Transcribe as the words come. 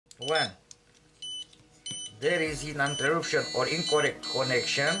When there is an interruption or incorrect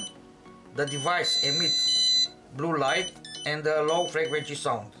connection, the device emits blue light and a low frequency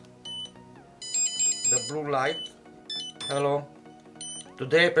sound. The blue light. Hello.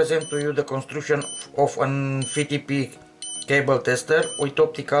 Today I present to you the construction of an FTP cable tester with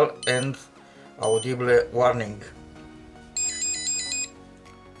optical and audible warning.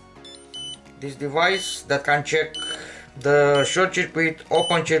 This device that can check the short circuit,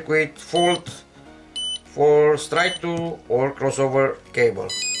 open circuit, fault for straight through or crossover cable.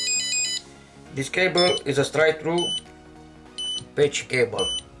 This cable is a straight through patch cable.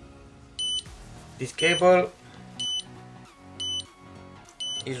 This cable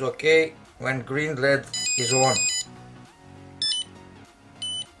is okay when green LED is on.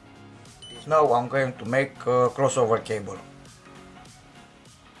 Now I'm going to make a crossover cable.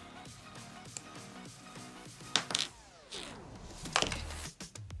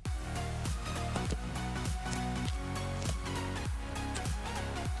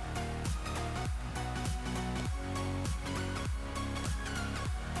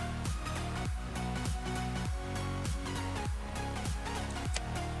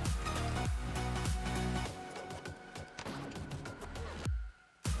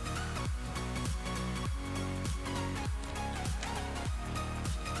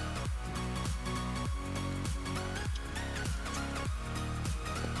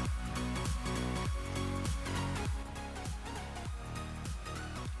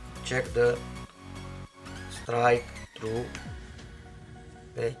 Check the strike through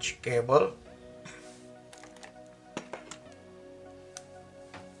patch cable.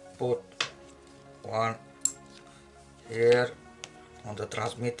 Put one here on the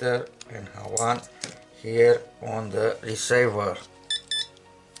transmitter and one here on the receiver.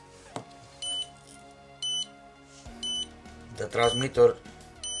 The transmitter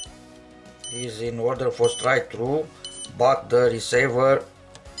is in order for strike through, but the receiver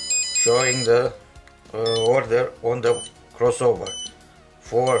showing the order on the crossover.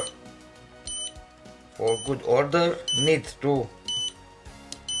 For good order, need to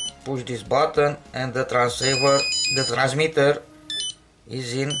push this button and the transmitter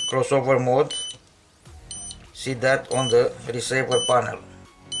is in crossover mode. See that on the receiver panel.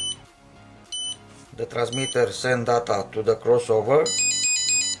 The transmitter send data to the crossover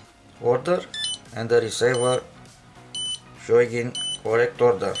order and the receiver showing in correct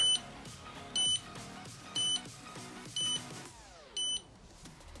order.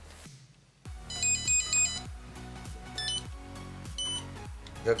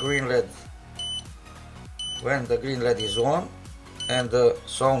 The green LED, when the green LED is on and the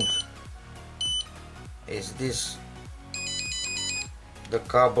sound is this, the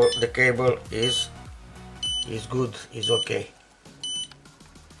cable is good, is okay.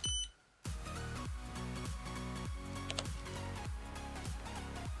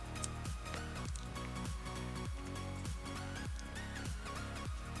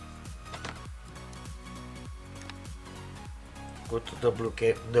 Go to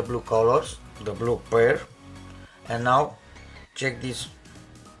the blue colors, the blue pair, and now check this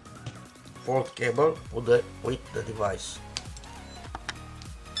fault cable with the device.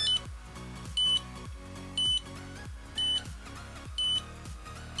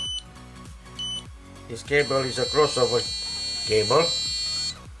 This cable is a crossover cable.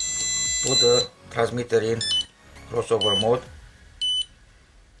 Put the transmitter in crossover mode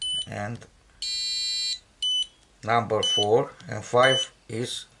and number 4 and 5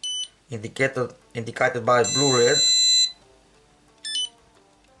 is indicated by blue red.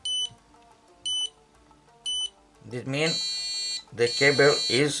 This means the cable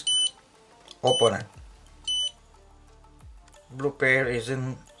is open. Blue pair is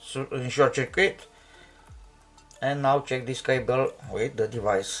in short circuit. And now check this cable with the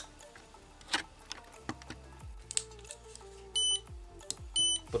device.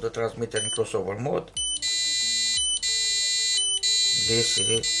 Put the transmitter in crossover mode. This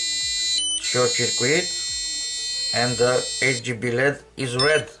is short circuit and the RGB LED is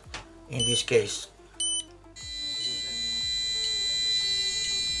red in this case.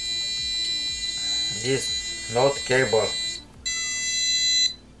 This node cable.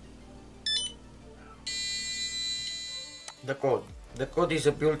 The code is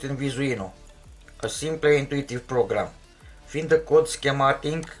a built-in Visuino, a simple intuitive program. Find the code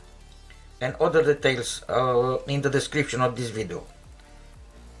schematic and other details in the description of this video.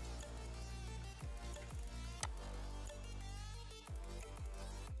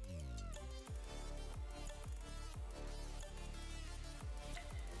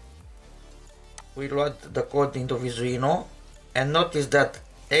 We load the code into Visuino and notice that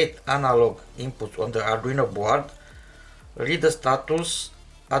 8 analog inputs on the Arduino board, read the status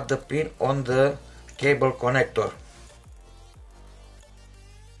at the pin on the cable connector.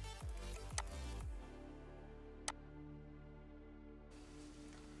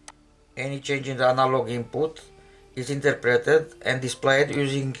 Any change in the analog input is interpreted and displayed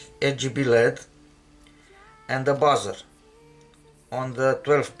using RGB LED and the buzzer on the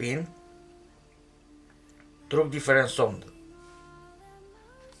 12 pin through different sound.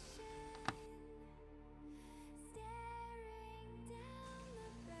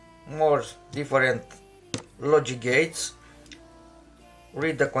 More different logic gates,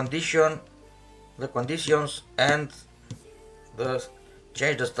 read the conditions and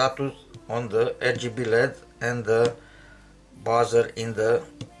change the status on the RGB LED and the buzzer in the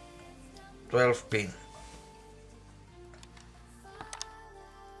 12 pin.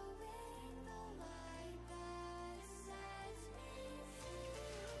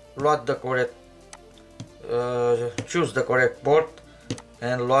 Load the correct, choose the correct port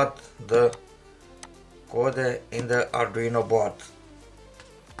and load the code in the Arduino board.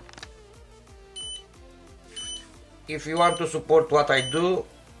 If you want to support what I do,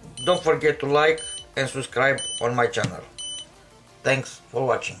 don't forget to like and subscribe on my channel. Thanks for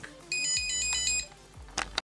watching.